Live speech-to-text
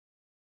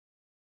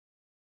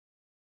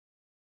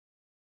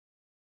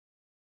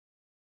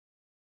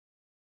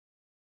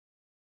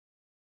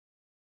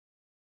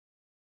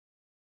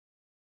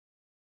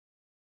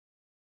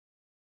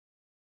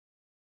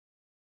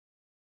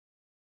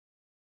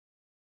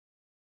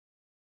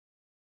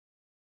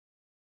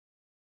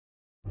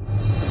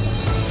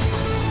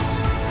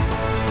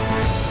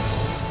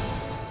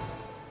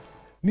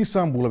Ni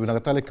sambula bina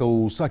katale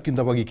kau sakin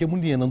da bagi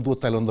kemuni en dua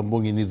tale onda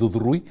mbongi ni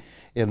Cucurui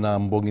en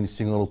mbongi ni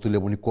singolo tule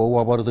boni ko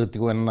wa baru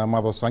tiko en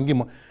mado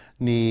sangima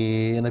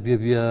ni en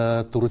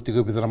bia turuti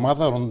ko bidra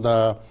mada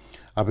onda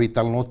abe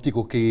tal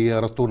notiko ki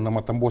raton na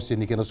matambosi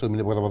ni kena so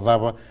mine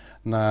bada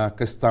na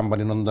kastamba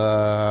ni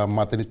onda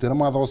matani tu na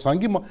mado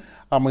sangima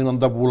ama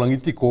onda bulang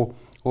itiko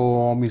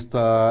o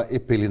Mr.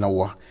 Epelina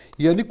wa.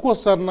 Ia ni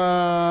kuasa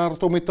na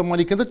rato mai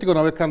tamani kenda tiko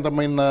na wekanda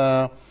mai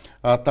na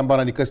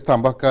tambana ni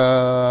kastamba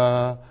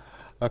ka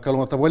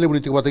kalau ngata wale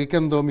bonito bata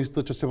kendo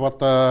Mr.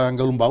 Josepata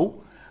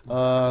Ngalumbau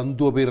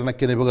ndua beira na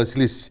kene baga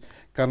silis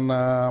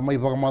karena mai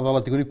baga madala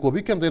tiko ni ko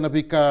weekend na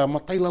bika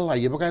matai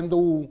lalai baga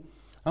endo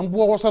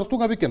ambua wasar tu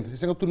weekend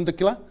senga tu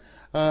ndakila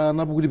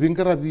na bugu di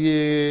bingkara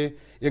bi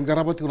yang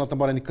garaba tiko na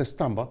tambara ni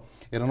kastamba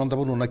era non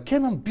tabu na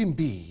kenan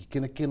bimbi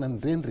kenan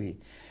renri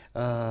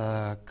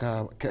na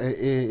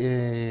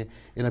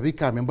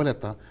bika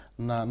membaleta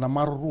na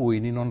maru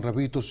ini non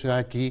rabito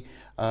siaki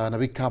na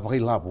bika bagai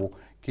labo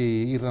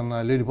ki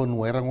irana leni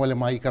ponu era ngole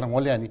mai karang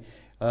ngole ani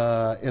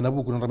ena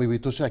buku nang rami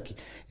itu saki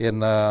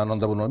ena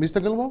nonda bono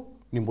Mr. Galmo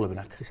nimbula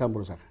benak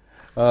Isambul sak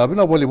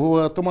bina boleh bu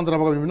teman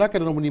drama kami benak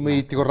ena muni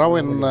mai tiko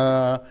rawen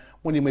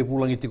muni mai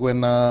pulang itiko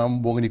ena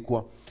mbong ni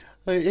kuah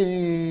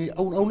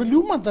au na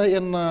liuma da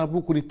ena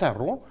buku ni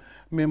taro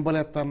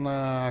membalatan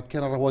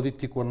kena rawadi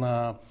tiko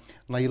na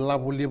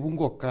ilabu lia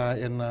bungoka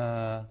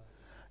ena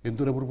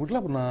entura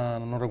berbudlap na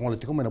norang ngole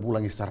tiko mena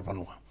pulang isar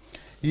panua.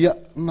 Ia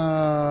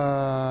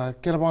na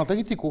kena bangata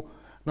itiko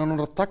na non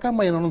rataka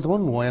mai na non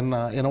tonu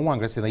ena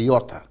wanga sena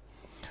iota.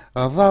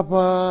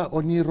 Adaba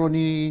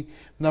onironi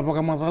na baga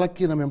madala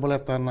ki na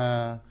membaleta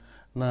na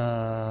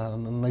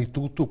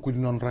itutu ku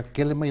non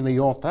rakele mai na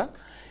iota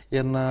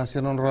ena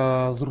sena non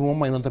ra drum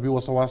mai non tapi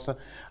wasa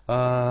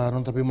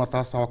non tapi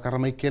mata sawa kara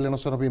mai kele na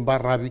sona bi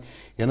barabi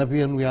ena bi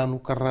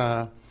anu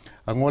kara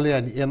ngole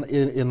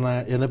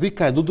ena bi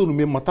ka dudu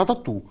me matata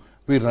tu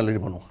wirna le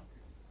banu.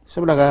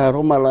 Sebenarnya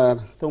Roma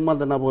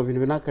taumal dan abu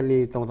bina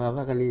kali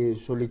tamatata kali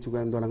sulit juga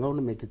yang dorang ngau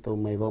mek kita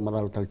mai bawa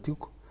madal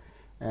taltiuk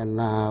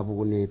na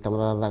buguni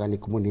tamatata kali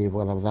komuni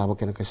bawa tamatata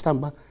kena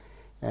kastamba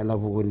na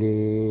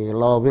buguni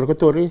lo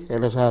birkotori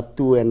era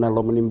satu na lo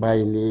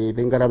menimbai ni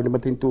benggara ni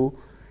matintu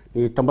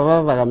ni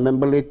tamatata kan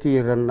membeleti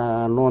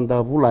na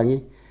nonda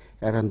bulangi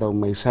era ndau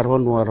mai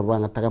sarwan war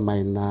banget taka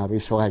mai na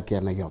biso haki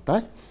na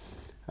yota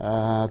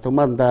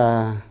taumal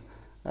da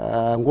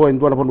ngoin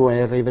dua panu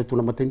era itu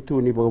na matintu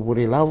ni bawa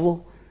buri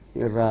lavo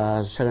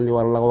era sangan ni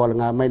wala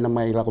ngamai na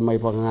mai la ko mai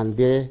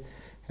pangande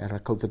era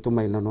kau tu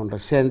mai na non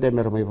resende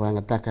mer mai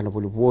pangata kana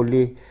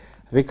boli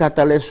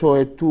vikata leso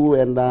etu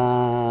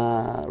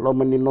ena lo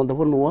meni non da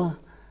ponua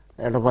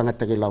era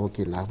pangata ki lawo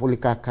kina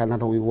boli kaka na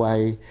wi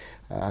wai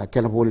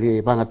kana boli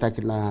pangata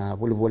kina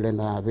boli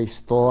na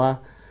vestoa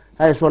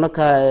ai sona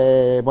ka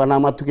bana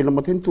matu kina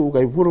matintu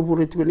kai buru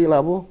tu ni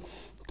labo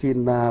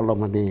kina lo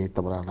meni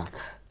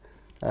tabaraka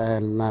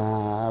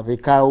na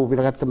vikau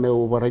virakata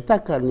meu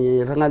baraitaka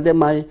ni rangande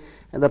mai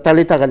da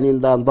talita kan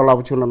inda ndola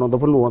bucuna no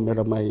dopunu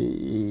mera mai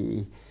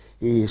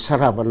i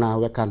saraba na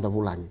wekanda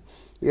bulangi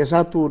ia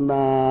satu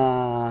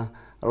na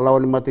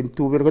lawan matin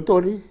tu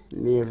virgatori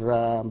ni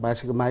ra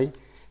basi mai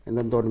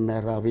enda don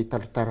mera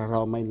vitar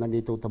tarara mai na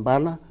itu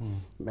tambana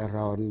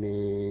mera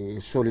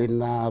ni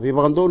solina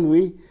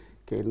vivandonui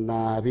ke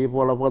na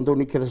vivola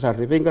vandoni ke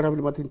sarri vengara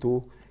matin tu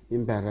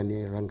imbara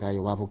ni rangai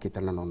wabu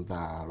kita na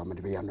nonda lama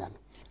di bayanan.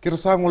 Kira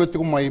sa ngole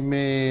tiko mai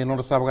me non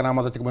sa baga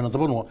nama tiko mai non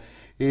tabono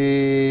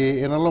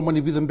ena lo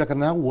mani bidam beka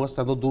na wa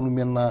sa do donu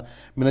mena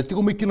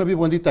tiko mai kina bi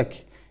bandi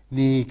taki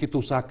ni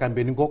kitu sa kan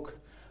beningok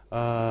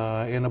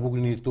ena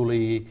bugni to le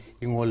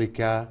ingole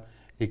ka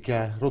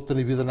rota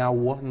ni bidam na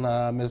wa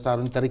na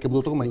mesaron tari ke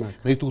buto mai na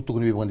itu tu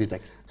ni bandi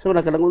taki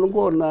sebenarnya kadang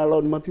ulungko na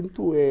lawan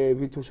matintu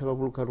bitu sa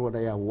bulu karwa da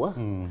yawa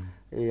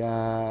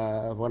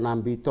ya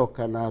wanambi to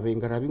kana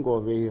vengara bingo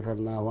ve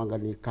rana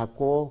wangani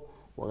kako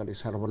wangani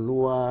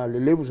sarvanua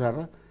lelebu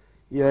sara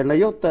ya na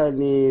yota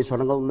ni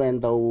sonanga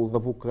ulen tau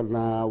dabuka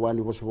na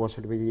wani bos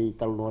di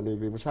talno ni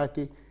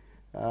bibasaki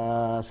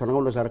sonanga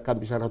ulen sara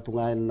kambi sara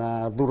tungai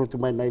na duru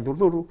tumai na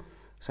duru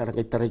sara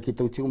kai tarai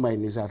kita uci umai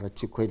ni sara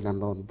cikoi na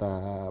non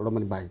ta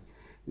loman bai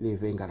ni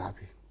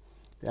vengarabi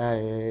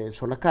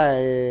sonaka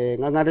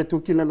ngangare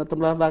tukina na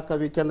tamla ka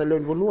vikenda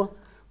len bonua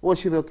o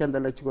sido kenda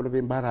la cikoi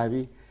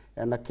bembarabi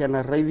na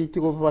kena raidi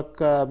tiko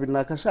baka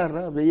binaka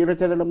sara be ira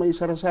kada la mai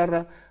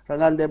sara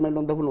rangande mai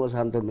non dapu no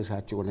santo me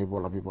sa tiko nei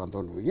bola bi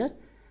panton ye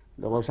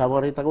da ba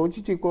sabari ta ko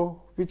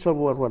ciciko pizza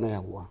buar wana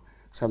yawa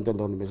santo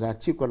don me sa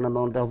tiko na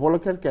non da bola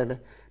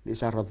kerkere di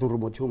sara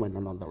turmo cuma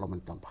na non da lo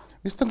mentampa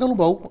Mr.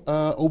 Galubau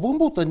o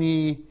bombo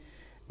tani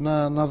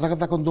na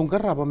dagata kondong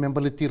karaba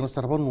membalitir na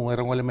sarvanu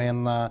era ngole mai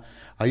na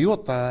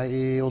ayota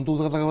ontu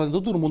dagata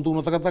turmo ontu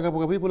na dagata ka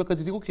bola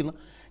katitiko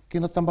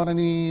kina tambana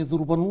ni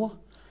turbanua.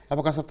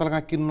 Apakah setelah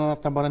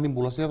ngakin tambahan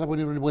nimbulas ya tapi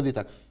ni bukan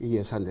ditak?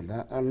 Iya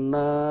sandela.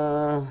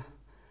 Na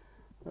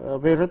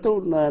beretu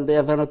na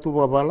daya tanah tu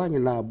babala ni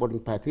na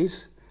boarding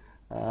parties.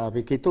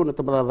 Vì kita na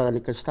tamadadaga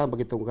ni kastamba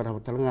kita ungkara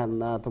talangan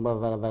na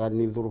tamadadaga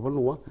ni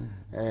Durbanua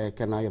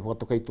kena ya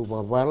waktu kaitu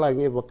bawala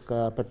nge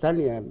bak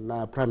petani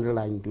na primary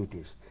line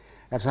duties.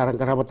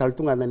 Sarang karabat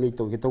taltungan na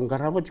nito kita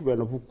ungkara juga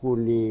na buku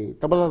ni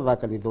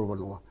tamadadaga ni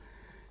Durbanua.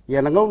 Ya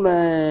nangau na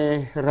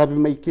rabi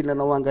maikina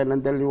na wangga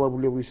nandali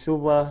wabuli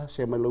wisuba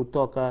se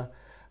malautoka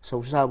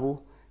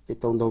sausabu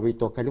kita undau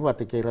witoka ni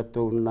wate kira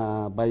tu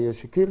na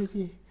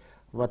biosecurity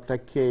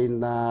wate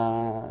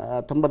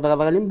na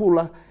tamadadaga ni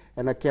mbula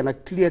ena kena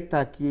clear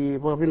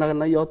taki pavina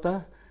na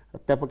yota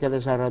pepa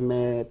kede sara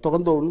me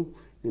tokandonu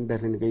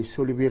imberin ke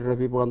solibir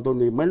rabi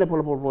pokandonu mele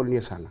polo ni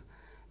sana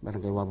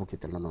barang ke wabu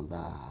kita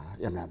nonda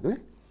yana do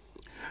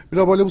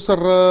bila boleh besar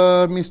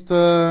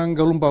Mr.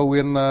 Ngalumbau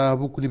en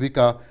buku ni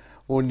bika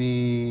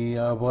oni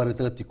bare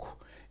tatiko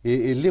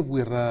lebu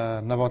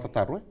era na bata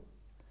tarwe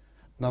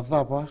na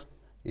daba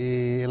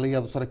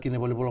leia do sara kine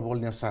boleh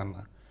ni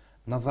sana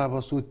na dava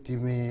suti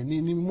me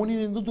ni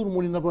moni ndur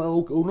moni na ba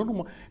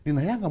unanu ni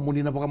na yanga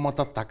moni na ba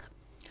matatak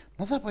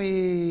na dava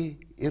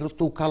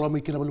roto kalo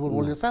me kina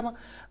boleh sana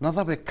na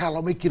dava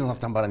kalo me kina na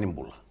tambara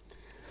nimbula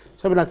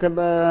sabi na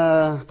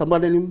kana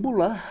tambara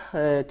nimbula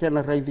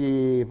kena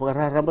raidi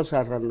pagarara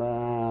basara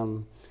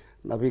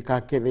na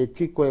bika keve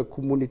tiko e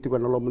community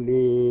ko na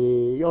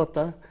lomni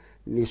yota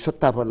ni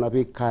sotaba na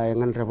bika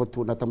ngan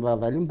revotu na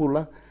tambara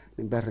nimbula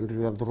nimberin di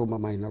rumah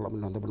main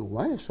dalam nonton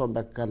benua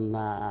sombekan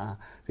na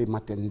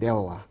vimaten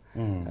dewa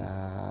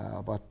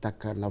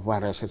batakan na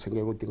vara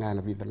sesengge utingan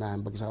na vidana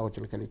bagi sa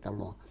ocel kali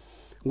talo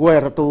gue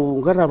ratu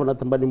ngara na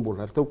tambani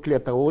mbula ratu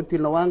kliata oti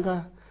na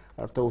wanga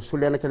ratu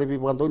suliana kali bi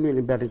bantoni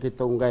nimberin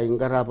kita ungai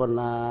ngara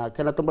na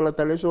kena tambala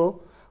taleso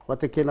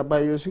wate kena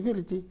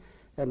biosecurity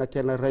na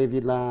kena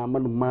raidi na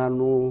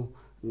manu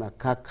na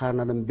kaka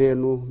na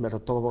nembenu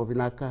merato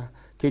binaka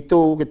kita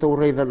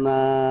raida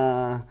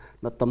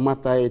na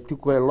tamata e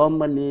tiku e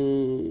loma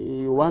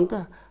ni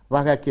wanga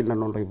waga kina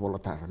non rei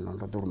volotara non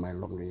durma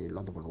long ni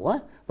non do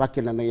wa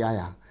wakina na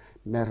yaya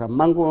mera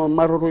mango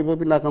maroro ibo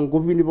bina kan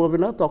govini bo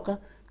bina toka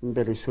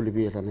mbere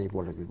solibira na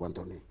ibo le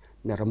bibantoni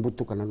mera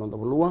mbutu kana non do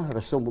lua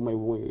resombu mai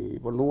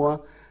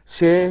bonua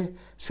se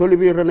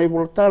solibira na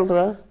ibo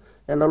talra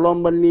ena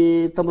lomba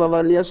ni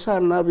tamala ni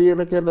asana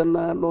bira keda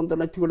na non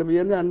na tiku le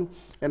bianan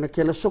ena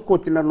kena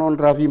sokoti na non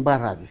ravi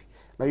baravi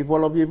na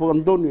ibola bi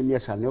bondoni ni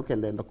asana oke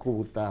nda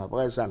kubuta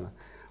bagasana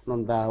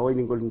nonda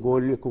oini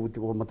ngoli kubuti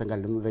ko matangal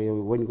nda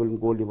oini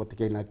ngoli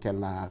batikena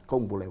kena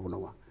kombule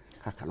unawa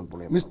kakana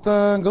bule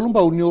Mr.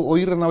 Ngalumbau ni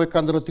oira na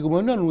wekandra tiko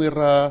mana nu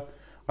era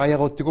aya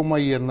ko tiko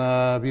mai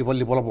na bi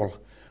bali bola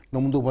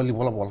no mundo bali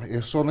bola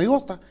so na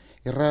yota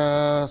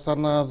era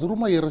sana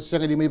duruma era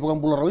siaga di mai pagam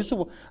bula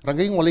roiso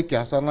rangai ngole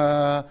kya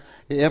sana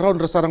era on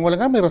rasara ngole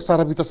ngame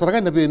rasara bita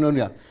saranga na be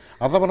nonia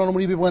ada bana no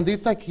muni bi pagam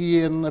dita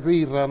ki na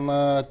be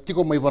na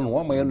tiko mai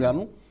banua mai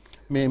anu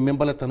me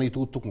membala tana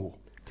itu utukngo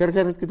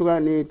keret kitu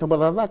ni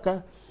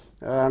tambadadaka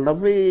na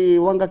be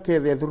wanga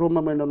ke de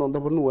duruma mai no nda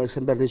banua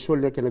sember ni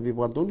solia ke na bi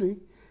pagam tuni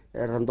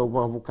era ndo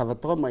ba bukada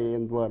to mai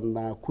ndua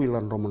na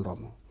kuilan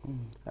romo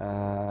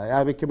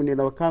ya be kemini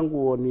na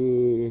kangu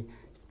ni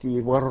ti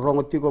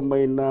warrongo tiko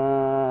mai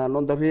na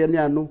nonda via ni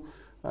anu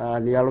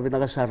ni alo bina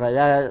kasara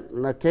ya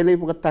na kene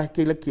buka tah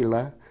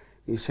kila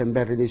i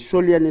semberi ni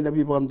solia ni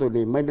nabi bantu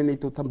ni mai ni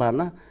tu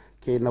tambana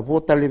ke na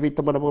vota levi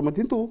tambana buka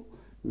matintu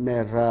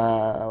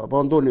mera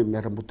bantu ni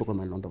mera butu ko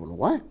mai nonda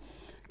bunua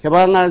ke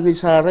banga ni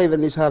sare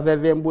ni sa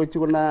de mbu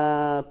tiko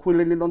na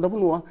kuile ni nonda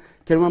bunua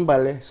ke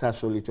mambale sa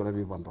soli to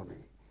nabi bantu ni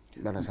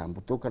dara sa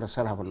butu kara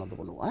sara nonda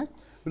bunua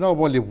bina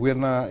bole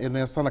buena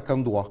ena sana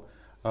kandua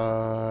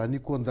ni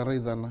ko ndara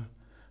idana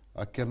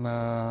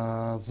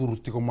akena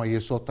zuru tiko mai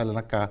eso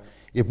talana ka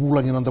e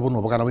pulang ina nda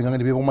bono bakana winga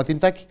ni bebo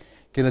matintaki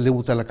kena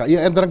lebu talaka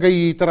ya endran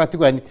kai terati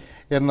ko ani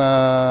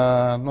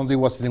ena non de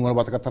wasini ngona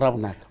bataka tarab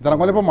dara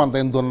ngole pa manta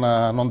endon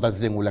non da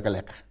dengu leka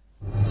leka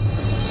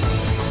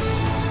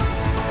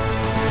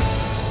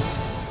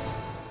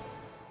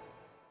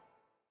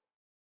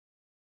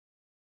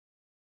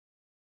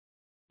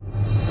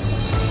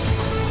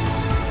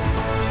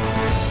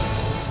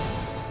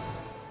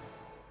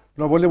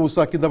no boleh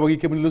busa kita bagi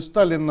kami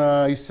lustal en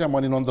isya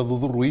mani nonda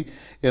dudurui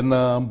en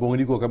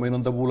bongini ko kami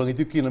nonda bulang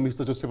itu kina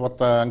Mr. Joseph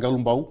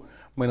Ngalumbau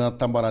maina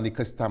tambara ni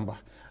kastamba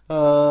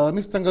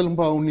Mr.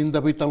 Ngalumbau ninda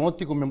beital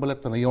noti ko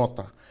membaleta na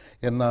yota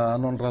en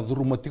non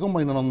raduru mati ko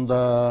maina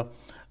nonda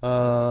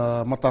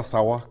mata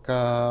sawa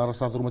ka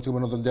rasa duru mati ko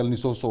nonda del ni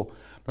soso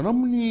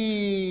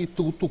namni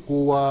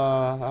tuku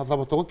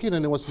adaba to kina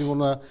ne wasni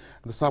ngona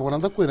sawa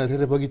nanda ko na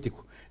rere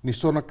bagitiko ni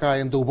sona ka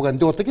endo bukan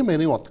dota ki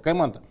meni yota kai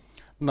manta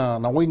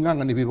na wai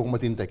nganga ni bibok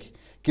matintaki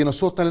kina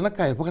sota lena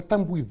kai baka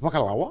tambui baka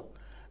lawa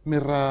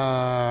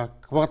mera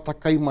baka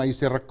kai mai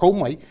sera kau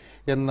mai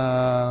en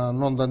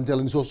nondan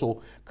jalan soso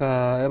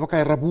ka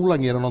baka rabulang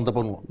ya nonda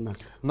panu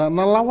na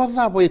lawa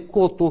da boy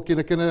koto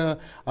kina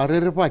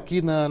arere pa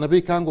kina na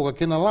be kango ka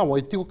kina lawa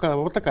itu ka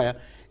bata kaya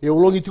e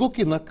ulong itu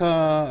kina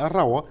ka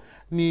rawa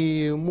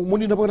ni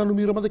muni na baka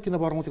numira mata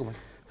kina barang mati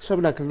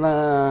sabna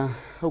kana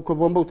ko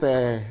bomba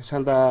te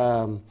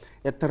sanda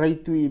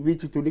etraitu i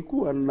bici tu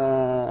niku an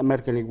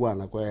American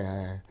iguana ko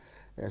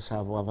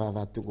sa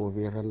voada tuko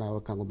vera na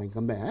kango mai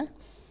kame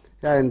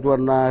ya endua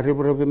na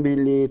ribu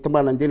mili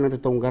tamana ndina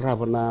to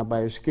ngarava na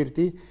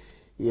biosecurity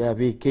ya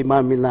vi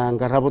kimami na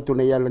ngarava tu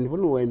na yala ni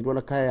vonu endua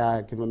na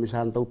kaya kimami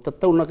san tau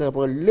tatau na ka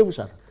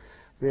leusar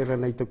vera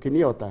na ito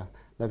kiniota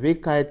na vi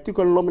kaya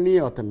tiko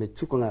lomniota me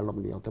tiko nga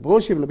lomniota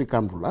bosi na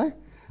bikambula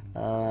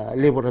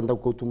levo randa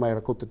ko tu mai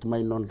ko tu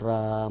mai non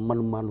ra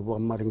manu wa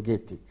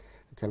maringeti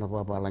kala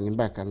baba langin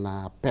baka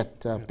na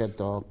pet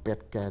dog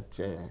pet cat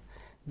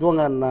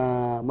duangan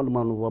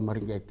manu wa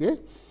maringeti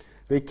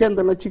weekend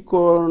na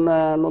chiko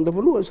na non de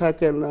bulu sa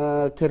ken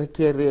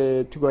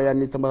kere chiko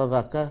yani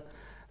tamadaka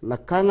na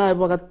kanga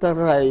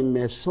bagatarai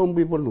me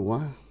sombi bonua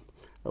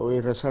o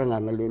era saranga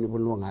na leni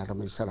bonua ngara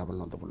me sara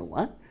non de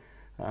bonua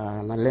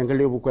na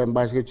lengale bu ko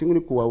embasi ke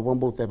chinguni ku wa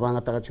bombo te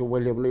banga ta chu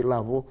wele ni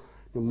lavo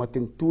ni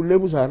matin tu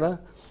lebu sara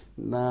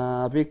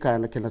na vika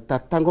na kena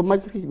tango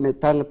magri me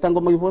tango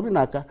magi bo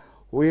binaka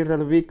o era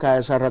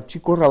vika sara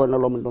chiko rawa na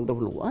lo non de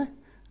bonua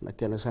na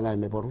kena sanga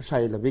me boru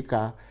sai la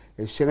vika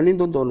e sengani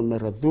don me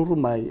raduru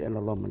mai ena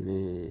lo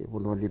mani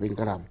bonua li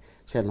bengaram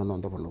sena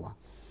non de bonua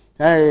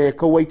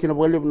ko wai kina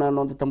bo na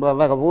non de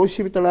tambada ga bo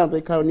sibitala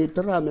be ka ni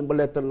tara me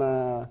baleta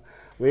na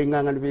we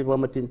nganga ni bo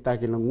matin ta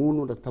kina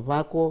ngunu da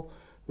tabako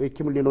we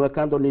kimuli no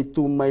kando ni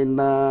tu mai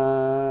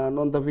na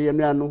non da via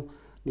ni anu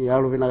ni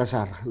alo vina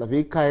gasara la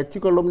vika e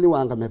tiko lom ni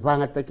wanga me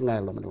vanga te kinga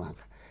lom ni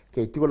wanga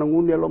ke tiko na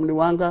ngunu lom ni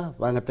wanga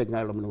vanga te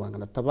kinga lom ni wanga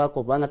na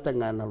tabako vanga te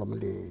kinga na lom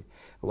ni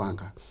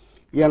wanga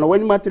ia no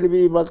wen matili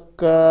vi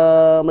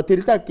baka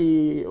matinta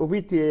ki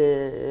obiti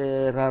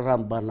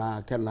raramba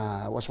na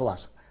kana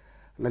wasawasa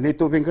na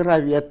nito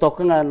vingaravi e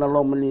tokanga na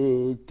lom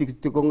ni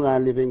tiko nga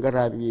ni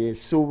vingaravi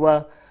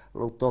suba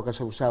lo toka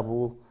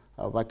sabu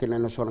vakina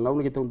na sona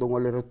ngau kita undong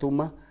ole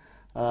rotuma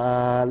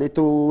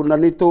litu na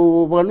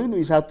litu vanu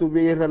ni satu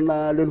vera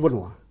na len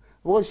vanua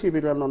o si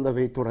vera non da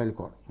veitura ni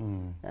kor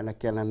ana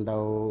kena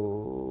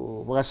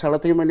ndau va sala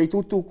te me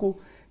tutuku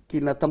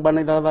kina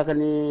tambana da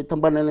ni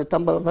tambana ni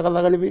tamba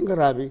ni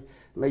vingaravi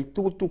na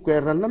tutuku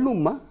era na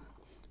numa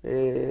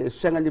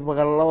senga ni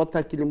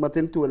bagalota kini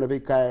matentu na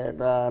vika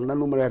na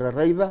numa era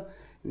raida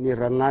ni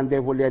rangande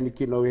voliani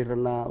kino era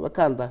na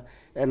vakanda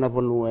ena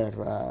vanu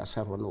era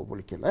sarvano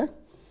bolikela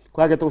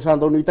kwa ke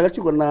tosando ni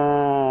tagachu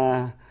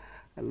na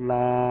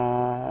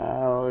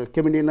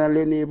kemenina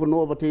leni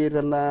vanu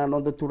batira na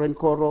non de turen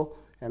koro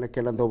ena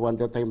kelando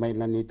wande tai mai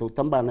na ni tu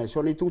tambana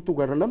so ni tu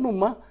gara na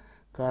numa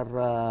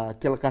kara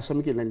kel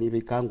kasam ki na ni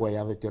vikango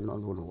ya de non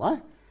vanu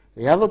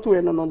ya do tu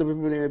ena non de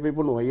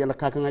vanu ya na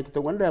kakanga ki to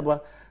wanda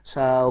ba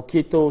sa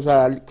okito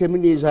sa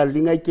kemeni sa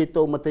lingai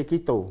kito mate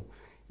kito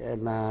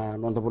ena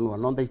non de vanu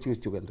non de chu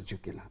chu ganda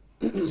chukina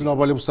no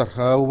vale besar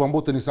o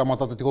vambo teni sama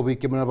tata tiko vi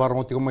kemena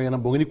barmo tiko mai na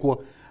bongini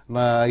ko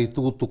na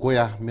itu tuko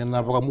ya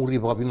mena baka muri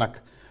baka binak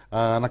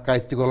na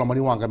kai tiko la mani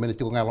wanga mena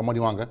tiko ngai la mani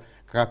wanga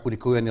ka kuni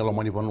ko ya ni la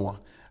mani vanua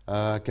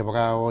ke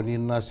baka oni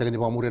na segani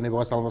baka muri ne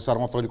baka sala sar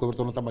moto ni ko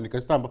bertono tambani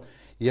ka stamba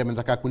ia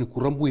mena ka kuni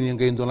kurambu ni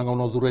ngai ndona ngau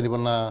no dure ni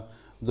bana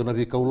dona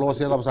vi kaulo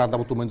se da santa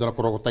butu mendo na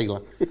koroko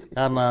taila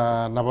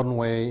ana na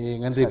vanua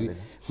ngandiri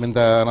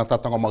menda na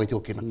tata ngomagi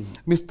tiko kina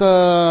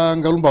Mr.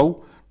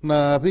 Ngalumbau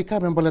na vika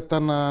membaleta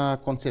na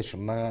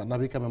concession na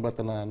vika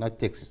membaleta na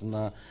taxes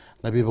na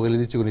bi bagale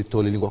dici ni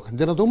tole ni gok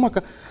dena do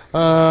maka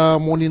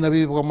moni na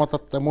bi baga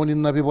mata moni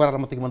na bi bagara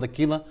mata kimanda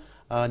kina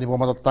ni baga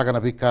mata taka na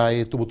vika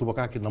e tubu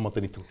baka kina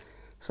mata ni tu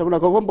sabuna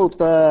ko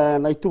bauta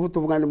na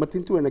tubu ngani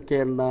matintu ena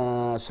ken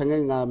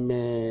sangenga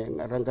me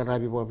rangara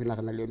bi baga bina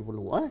kana leoni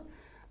bulu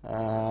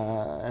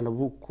ena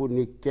buku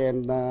ni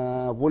ken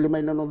voli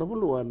mai na no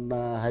bulu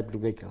na hybrid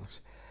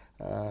vehicles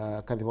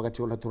kadi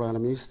wakati ona turanga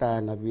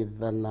minista na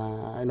vida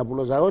na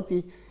bulo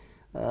zaoti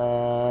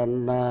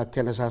na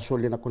kena sa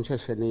soli na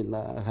concession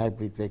na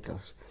hybrid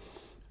vehicles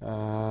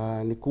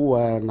ni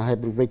kuwa na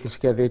hybrid vehicles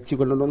ke de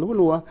chiko no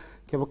no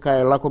ke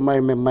baka la ko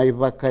mai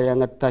vaka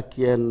yang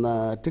ataki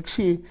na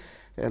taxi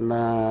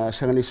na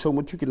sangani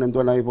somo chiki na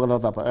ndona i boda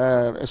tapa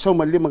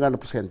somo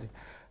 5%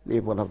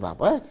 ni boda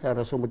tapa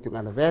era somo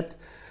tingana vet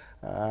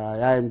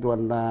ya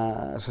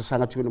ndona sa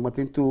sanga chiko no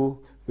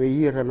matintu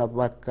veira na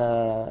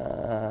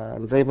baka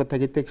driver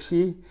tagi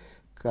taxi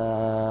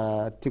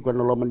ka tiko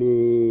na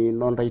lomani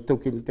non raito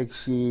kin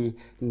taxi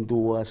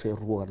ndua se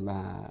rua na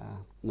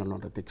non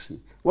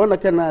taxi wala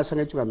kana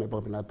sanga chuka me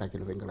pa na taki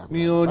vengala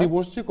ni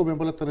bosti ko me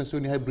bala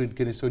transoni hybrid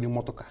kene soni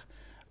motoka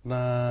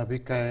na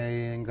bika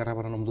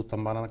ngaraba na mdu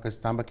tambana ka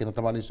stamba kena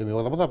tambani so me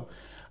wala bada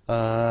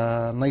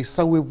na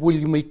isawe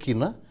boli mai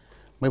kina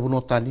mai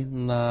bunotani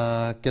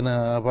na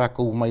kena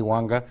baka mai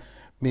wanga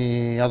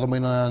me ado mai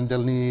na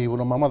ndel ni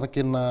una mama da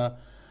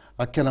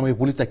kena mai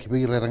polita ki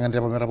be rangan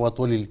reba mera ba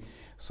tolili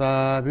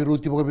sa biru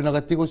tipo ka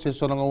binagatigo se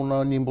sona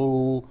una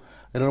nimbo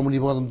era mo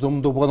nimbo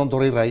do bo don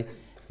rai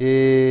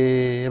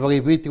e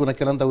bagi biti una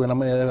kena nda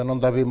na non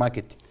da be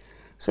market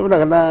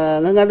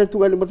sebenarnya ngangane tu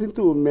kali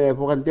matintu me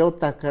pokan teo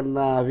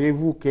takana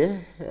vevuke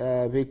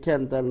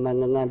weekend na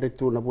ngangane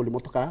tu na boli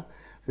motoka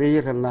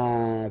veira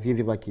na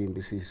vindi baki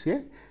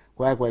bisisi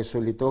kwa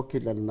solito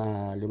kila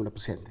na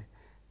 5%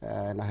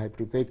 na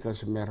hybrid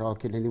vehicles mera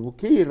kile ni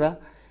bukira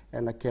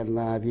ena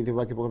kena dide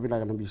waki poka pina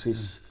kana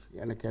business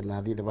ena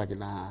kena dide waki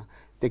na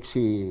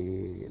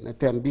taxi na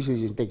tem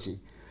business in taxi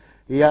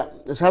ia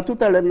satu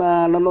tale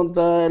na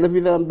nonta na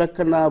vida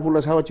mbeka na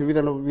bula sawachi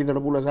vida na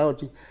bula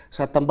sawachi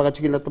sa tambaka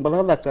chiki na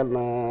tambaka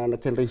kana na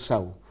kenri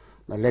sau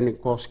na learning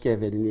course ke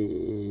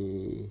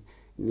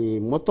ni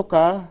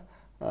motoka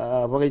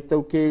wagai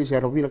tau ke se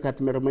rovina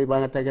katimera mai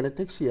banga taga na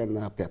taxi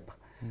na pepa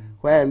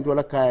kwa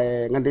ndola ka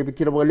ngande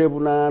bikira bole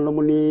buna no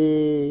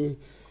muni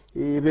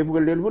I bebu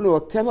le no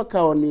kema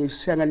ka oni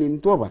sanga ni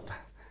ndobata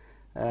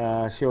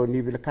se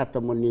oni bila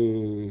kata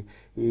moni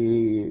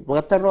I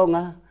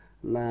wataronga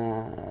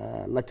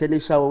na keni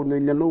sao ni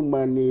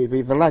numa ni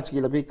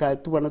velachi la bika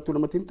tu na tu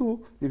matintu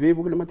ni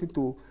bebu le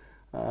matintu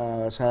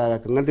sa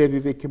ngande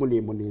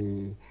bibe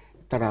moni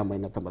tarama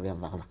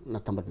na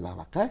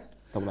tambadala ka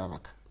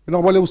Ina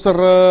wale usar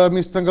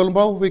Mr.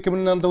 Galumbau we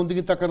kemen nanda undi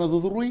kita kana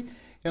dudurui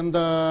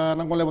enda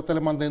nangole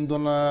batale manda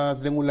endona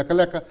dengula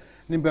kaleka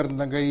nimber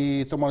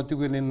nangai tomar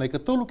tigu ni nai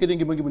katulu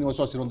kedingi bagi bani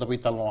wasosi ronda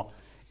pitalo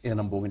e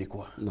nambong ni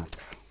kwa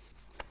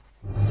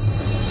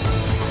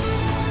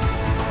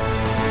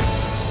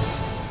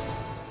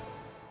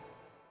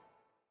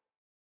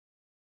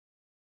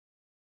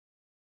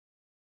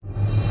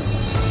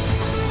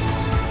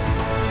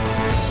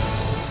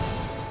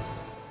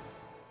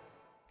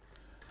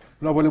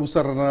Na wale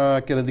besar na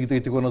kena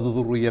dikit-dikit na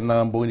duduru yang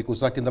na mbong ini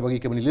kusakin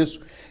tabagi kami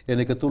lesu yang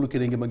ni ketulu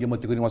kena ingi magi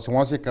mati kuni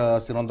masing-masing ka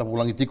sinanda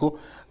pulang itiko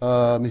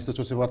Mr.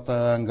 Josephat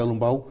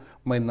Galumbau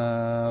main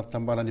na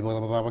tambahan di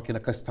bawah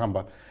kena kas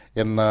tambah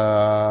yang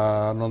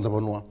nonda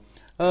banua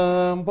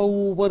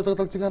bau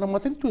bertal cingana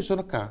matin tu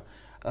sonaka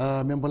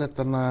membalet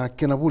na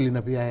kena buli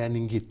na biaya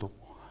ninggito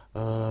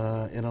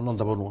yang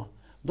nonda banua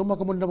doma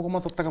kamu nda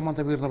bakamata takamanta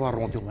bir na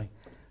barong tiumai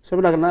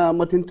sebenarnya na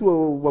matintu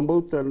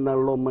wambauta na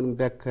loman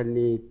beka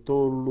ni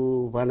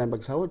tolu wana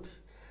bag sawat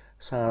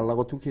sa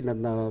lagotuki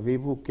na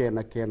vivu ke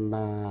na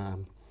kena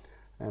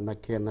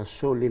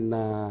soli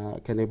na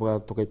kena iba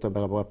tokai to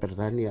baga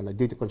pertani na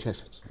duty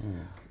concessions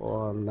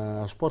on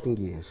sporting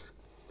gears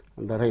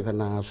anda raiva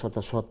na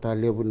sota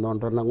lebu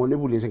non na ngone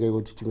buli sa kay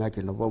uti tinga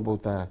ke na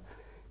wambauta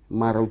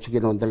mara uti ke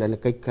non dala na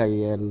kai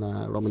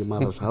na loman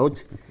mara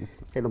sawat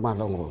ke na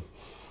malongo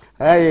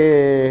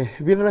ai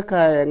vidra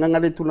ka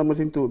ngangale tu na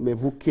matintu me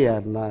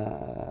vukia na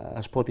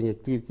sporting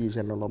activities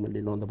na loman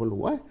ni nonda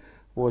bulu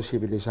o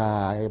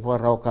sibilisa e po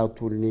rauka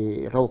tu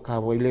ni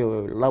rauka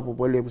boile labu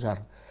boile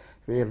besar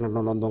ver na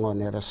nondongo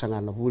ne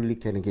rasanga na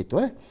huli ken gitu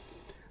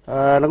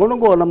na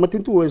ngonongo na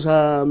matintu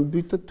sa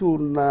bita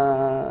tu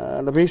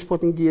na ve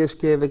sporting gears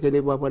ke de ken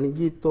baba ni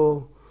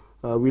gitu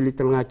wili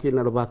telngaki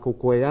na ba ko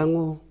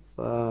koyango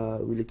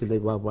wili kile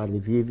baba ni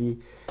vivi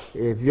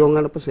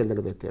vionga na pasenda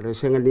na bete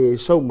resenga ni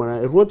sauma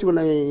ruoti ko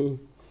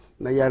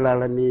na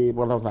yala ni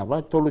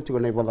bodava tolu chiko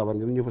na bodava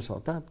ni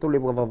nyusota tolu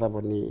bodava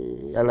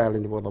ni yala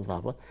ni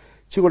bodava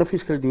chiko na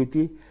fiscal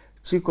duty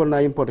chiko na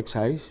import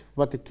excise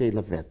what ke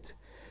na vet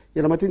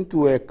yana matin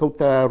tu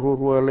kauta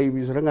rua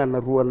lebi seranga na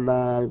rua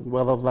na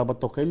bodava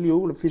to ke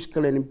liu na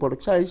fiscal and import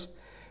excise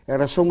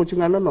era somo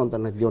chingana non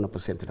na diona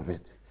percent na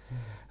vet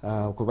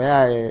ko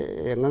baya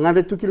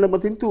ngangade tu kila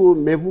matintu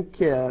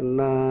mevuke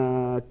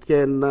na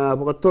kena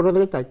bokatora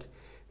de tak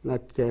na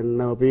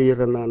kena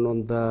bira na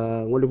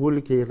nonda ngoli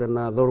buli ke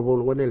na dorbo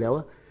ngone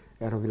lewa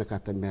era vila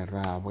kata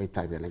mera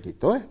boita bena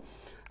gitu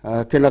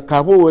kena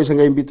kabo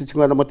senga imbitu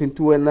chinga na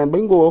matintu na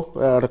bengo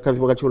rakadi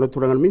bokacho na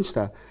turangan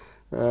minsta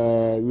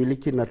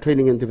wiliki na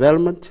training and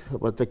development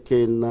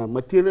batake na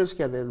materials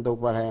ke ndo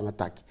bahaya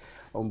ngataki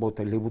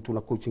ombota lebutu na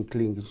coaching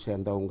clinic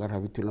senda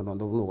ngara vituna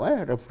nonda no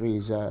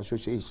referees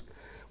association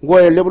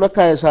ngoe lebula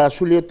kaya sa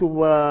suliatu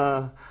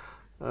ba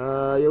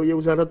eu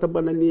usara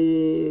tambana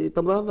ni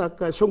tambada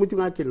ka somutu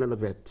ngakin na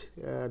vet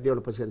dia na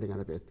pasien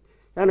dengan vet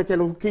ana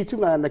kena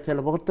kichunga na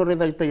kena botore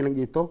da itagilang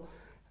gitu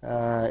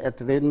at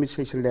the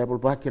administration level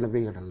ba kena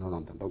vega no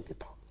non tanto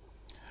gitu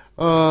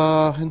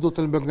hindo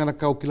talbang na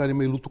kau kilani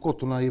mai lutu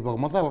kotu na iba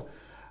madal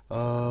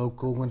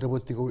ko ngandra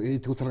boti ko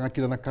itu talanga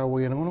kila na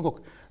kau yana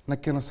ngok na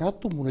kena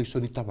satu munai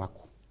soni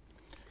tabako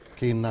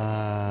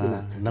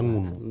kena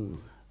nangunu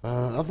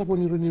apa pun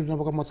ni na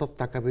baka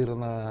matataka bira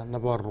na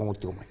barong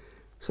tio mai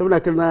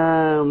sebenarnya kena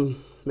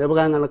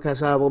nebaga na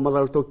kasa bo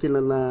madal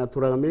tokin na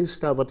turanga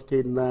minsta bat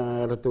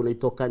kena ratu ni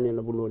tokanya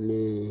na buno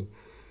ni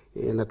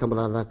na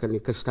tamada kan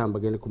ni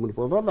kastamba gen komuni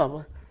podada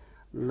ba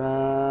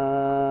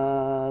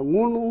na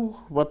ngunu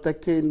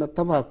batake na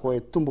tabako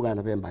e tumbuga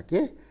na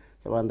bembake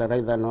wanda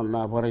raida no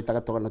na borita ka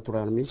tokana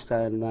turanga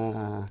minsta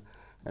na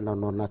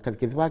na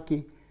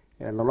kadkidvaki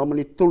na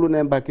lomani tulu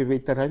na mbake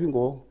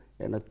veitaravingo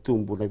na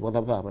tumbu na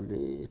bodava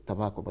ni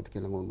tabako bat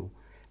kena ngunu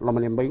lama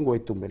lemba ingo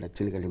tumbe na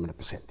chini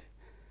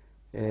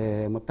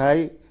 5%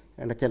 matai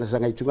na kena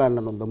sangai chunga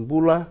na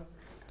ndambula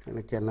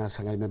na kena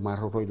sangai me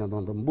maroro na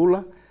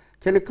ndambula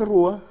kena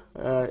karua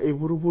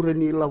buru-buru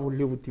ni lavu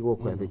lebu tigo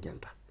ko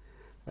begenda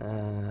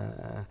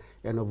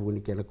na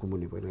buni kena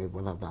komuni na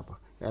bodava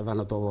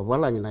na to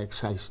wala na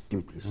excise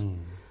duties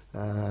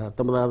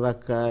tamada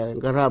ka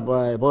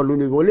garaba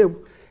boluni bolebu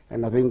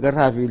na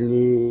vengaravi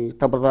ni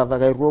tamada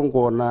ka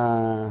rongo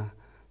na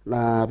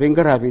na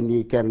vengaravi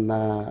ni ken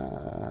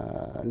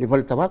ni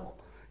valtavaku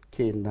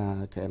ken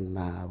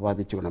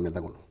wabi chuna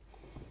mendangono.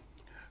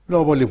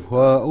 No boleh,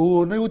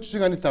 o na uci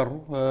singani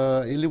taru,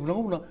 ili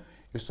una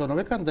iso na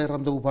wekan dai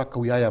randa ubaka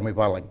uyaya mai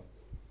balang.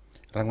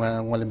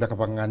 Rang ngolem beka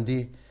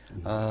pangandi,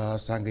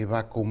 sangai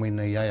baka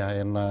umina yaya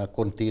en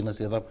kontina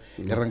sedap,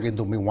 rang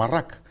kendo mi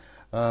warak.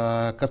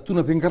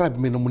 Katuna bengarabi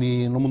mai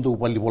nomundo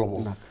upali bola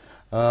bola.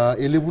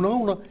 Ili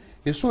una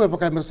iso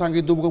beka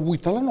mersangai do buka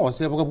buitala no,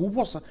 se beka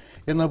bubosa,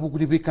 ena buku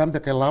ni bekam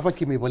beka lava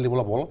ki mai bali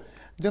bola bola.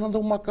 Dia nanda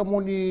umaka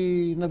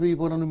moni nabi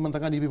bona nu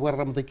mantangani bi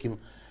waram takin,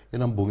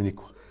 ena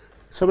bonginiko.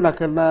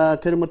 Sebenarnya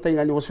kena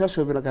mutengani wasa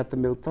sebenarnya kata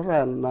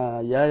meutara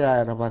na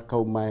ya era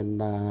kau main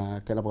na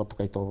kena waktu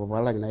kai to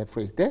balang na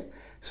frite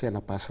saya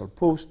na pasal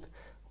post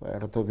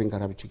era to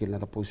bingkara bikin na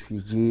post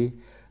Fiji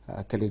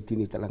kena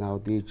tini talang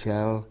audi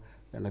chel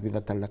na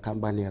vida talang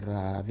kambani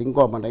era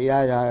vingo mana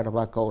ya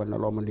era kau na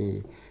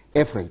lomani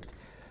afraid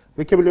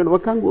Wikemilio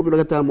wakangu bila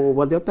kata mo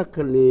wande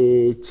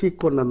takali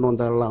chiko na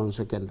nonda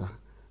lounge kenda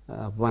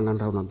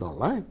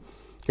 $100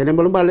 kene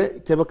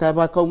malumbale ke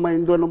baka kau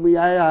main do no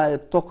miaya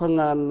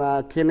tokanga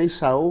na kene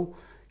sau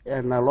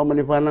na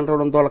lomani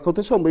 $100 kau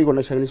te sombo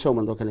igona sangni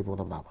somo ndo kene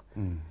poda baba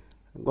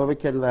go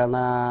kenda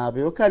na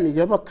biokani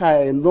ke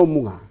baka ndo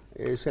munga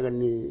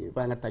sangni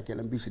banga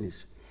takela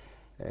business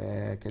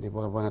kene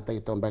banga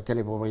takitomba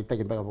kene banga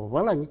takitomba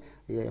balangi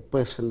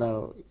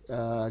personal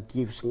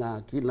gifts nga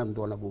kilan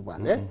do na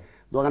bubale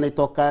doanga ni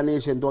tokani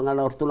sen doanga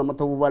na ortuna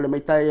mata bubale mai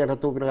tai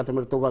ratu bina kata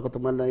mertua ko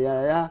temana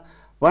ya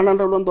 $100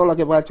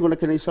 ke bacu na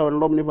kene isaw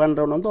lom ni $100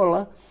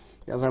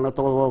 ya sana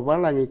to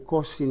balangi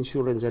cost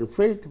insurance and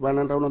freight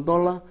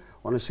 $100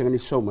 ona sengani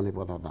so mani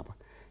boda daba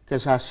ke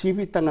sa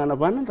sivi tangana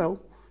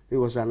 $100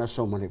 iko sana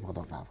so mani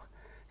boda daba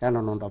ya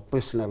no nonda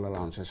personal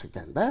allowance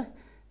sekenda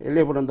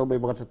ele burando mai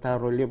baka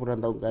taro ele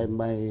burando kai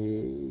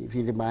mai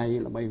vidi mai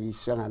na mai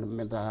visanga na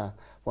menta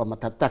wa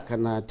matataka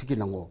na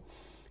tikinango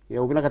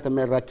ya ubina kata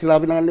mera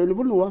kilabi na le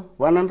bunua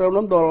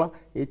 $100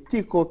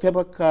 etiko ke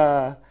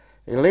baka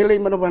lele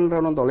mana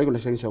 $100 iko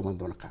sengi so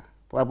mandona ka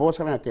pa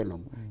bosa na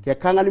kenom ke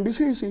kanga ni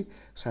bisisi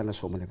sana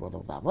so mani boda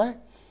daba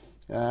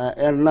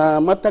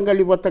na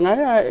matangali watanga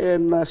ya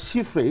na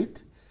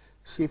seafreight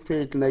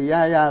na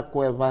ya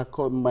ko eva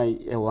ko mai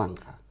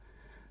ewanga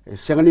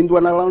sengani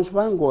ndua na lounge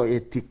bango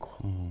etiko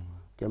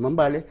ke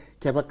mambale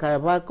ke baka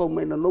ko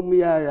mai na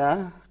nomia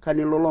ya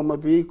kani loloma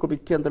bi ko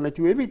bikenda na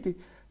tueviti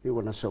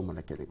iko na so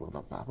mana kele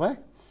boda daba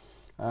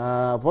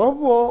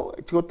vovo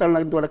tikota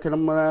na ndua ke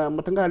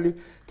matangali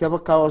ke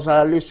baka o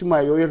sa lesu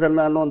mai o ira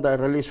na nonda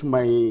lesu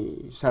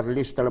mai sa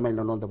lesu tala mai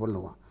na nonda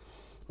bonua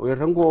o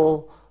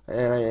irango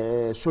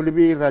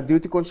solibi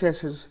duty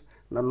concessions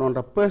na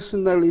nonda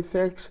personal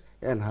effects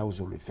and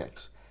household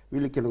effects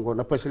wili kengo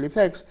na personal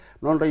effects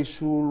nonda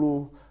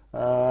isulu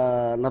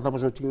na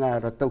tapaso tinga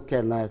ratau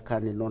kena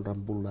kani nonda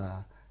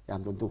bula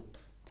yandundu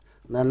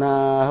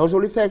na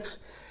household effects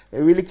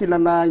wili kina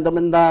na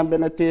indamendambe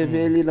na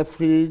TV na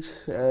fridge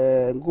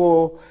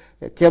go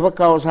keba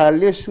ka sa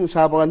lesu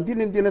sa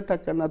bandin dina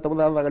takana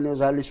tabada kani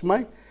sa lesu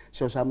mai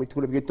so sa mo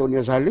tukule bito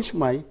ni sa lesu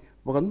mai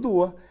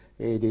bagandua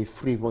de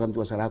free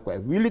bagandua sa ko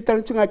wili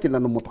tan tsinga kina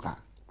no motoka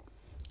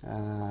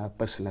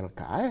personal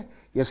ka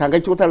ya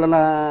sangai chuta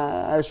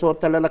na so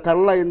tala na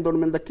kala indon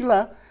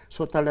mendakila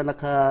so tala na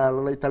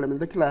kala itala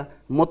mendakila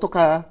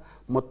motoka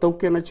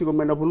motoke na chigo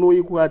mena bunu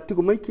iku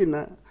atiku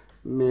maikina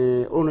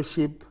me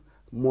ownership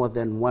more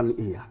than 1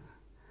 year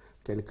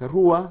ken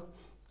karua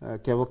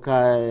ke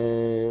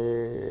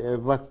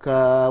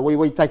vaka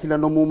wai takila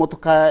no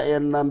motoka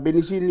en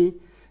benisini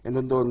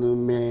and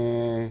don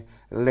me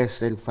less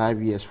than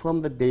 5 years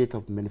from the date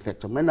of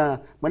manufacture mana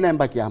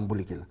mbaki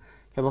ambulikina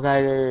ke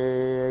vaka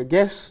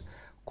guess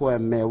ko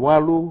me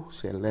walu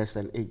se less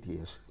than 8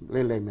 years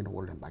lele men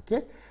wolen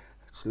bake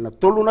na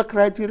tolu na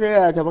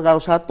criteria ke vaka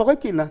sa to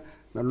kina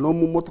na no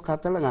motoka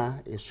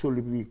talanga e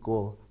solibi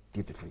ko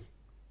duty free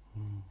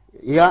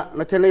ya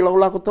na kene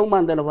laula ko tau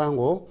manda na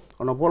wango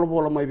ona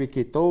bola mai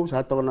bikito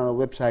sa to na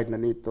website na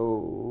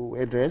nito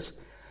address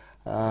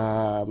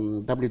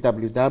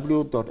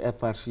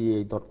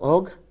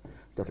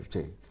www.frca.org.j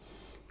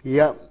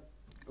ya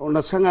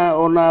ona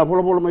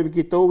bola mai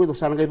bikito ko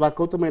sana kai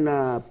bako to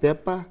na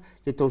pepa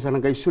kito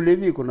sana kai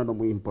sulevi ko na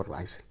no import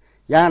license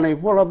ya na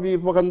bola bi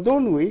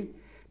pakandonui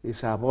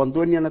isa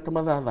pondoni na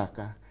tamada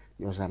daka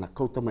yo sana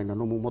ko to na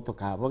no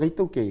motoka ba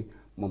kito ke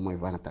mo mai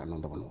bana ta no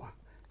bonua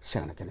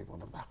sana kene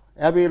bola ba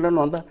abi la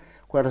nonda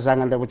ko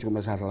razangan de bucu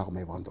masar la ko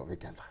mai bondo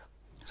weekend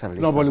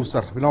no boleh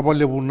besar no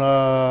boleh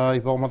buna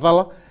ipa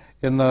matala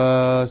en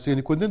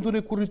sini contento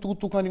ne kuri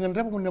tu kan dengan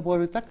rep mun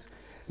boleh tak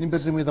ni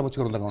bersemi ta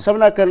bucu ronda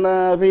sabna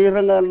kana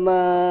virangan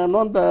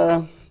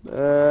nonda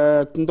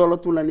tindolo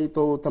tu na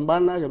nito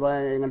tambana ke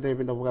ba ngan rep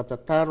ndo kata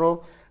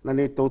taro na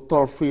nito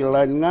toll free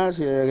line nga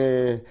se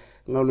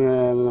ngau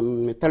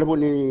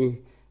telefoni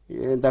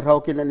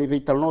darau kina ni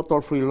vital no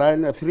toll free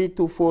line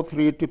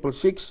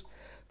 3243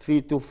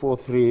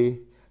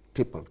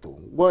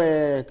 3243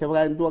 goe ke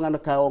ba ndu ngana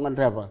ka ongan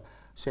reva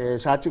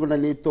se sa chiku na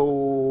nito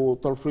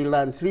toll free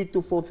line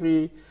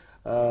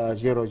 3243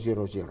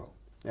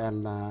 000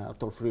 na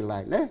toll free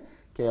line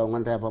ke o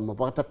nganreva mo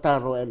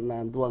patataro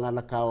na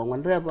duanga ka o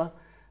nganreva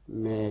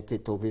me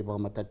ke to be ba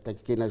matata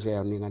kina je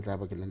ni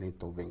nganreva kina nei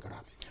to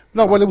bengravi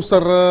na wale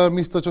usar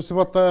Mr.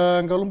 Josephat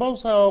ngalumbau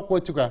sa ko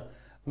chuka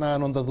na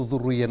nonda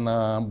dudurui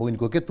na mbongini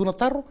ko ke tuna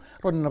taro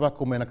ro na ba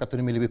ko mena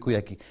katoni mili ko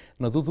yaki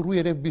na dudurui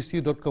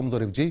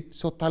fbc.com.fj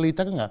so tali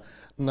tanga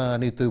na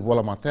ni to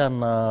bola mate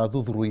na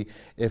dudurui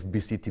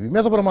FBC TV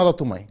me da para mada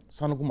tumai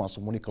sanu ko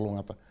maso moni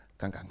kalongata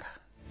kanganga